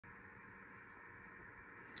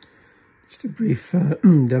Just a brief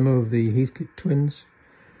demo of the Heathkit twins.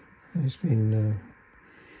 I've just been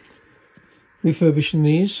refurbishing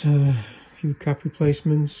these, a few cap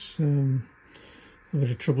replacements, a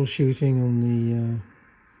bit of troubleshooting on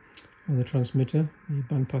the transmitter. The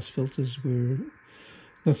bandpass filters were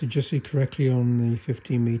not adjusted correctly on the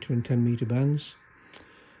 15 meter and 10 meter bands.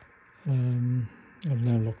 I've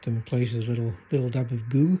now locked them in place with a little dab of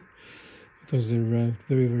goo because they're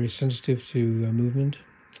very, very sensitive to movement,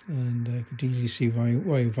 and I could easily see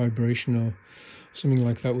why a vibration or something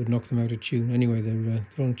like that would knock them out of tune. Anyway,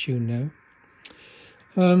 they're on tune now.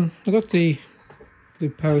 I got the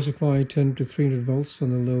power supply turned to 300 volts on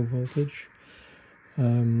the low voltage.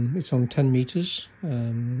 It's on 10 meters.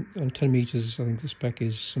 On 10 meters, I think the spec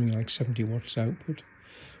is something like 70 watts output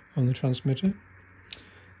on the transmitter.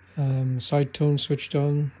 Side tone switched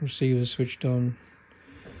on, receiver switched on.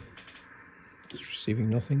 It's receiving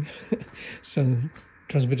nothing. So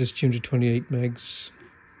transmitter's tuned to 28 megs.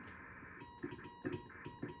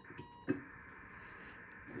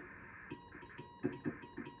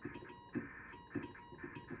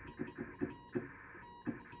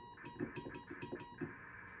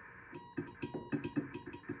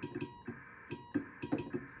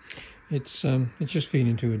 It's just feeding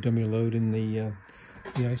into a dummy load in the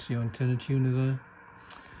ISU antenna tuner there.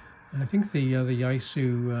 I think the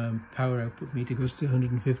ISU power output meter goes to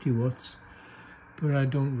 150 watts, but I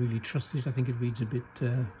don't really trust it. I think it reads a bit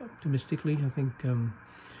optimistically. I think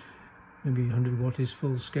maybe 100 watt is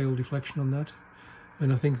full scale deflection on that.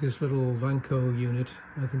 And I think this little Vanco unit,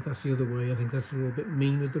 I think that's the other way. I think that's a little bit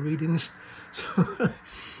mean with the readings.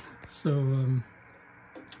 So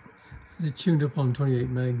it's tuned up on 28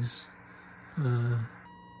 megs. The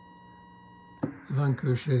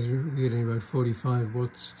Vanco says we're getting about 45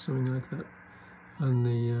 watts, something like that, and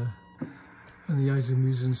the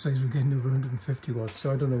ISU says we're getting over 150 watts.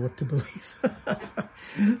 So I don't know what to believe.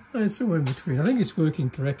 It's somewhere in between. I think it's working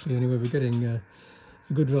correctly anyway. We're getting a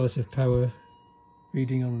good relative power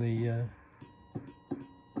reading on the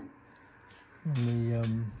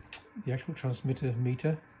actual transmitter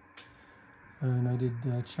meter, and I did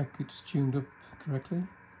check it's tuned up correctly.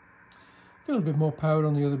 A little bit more power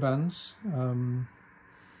on the other bands. I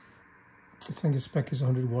think the spec is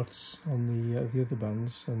 100 watts on the other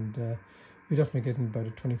bands, and we're definitely getting about a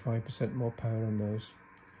 25% more power on those.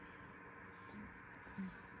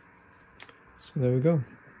 So there we go,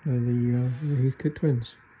 the Heathkit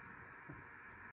twins.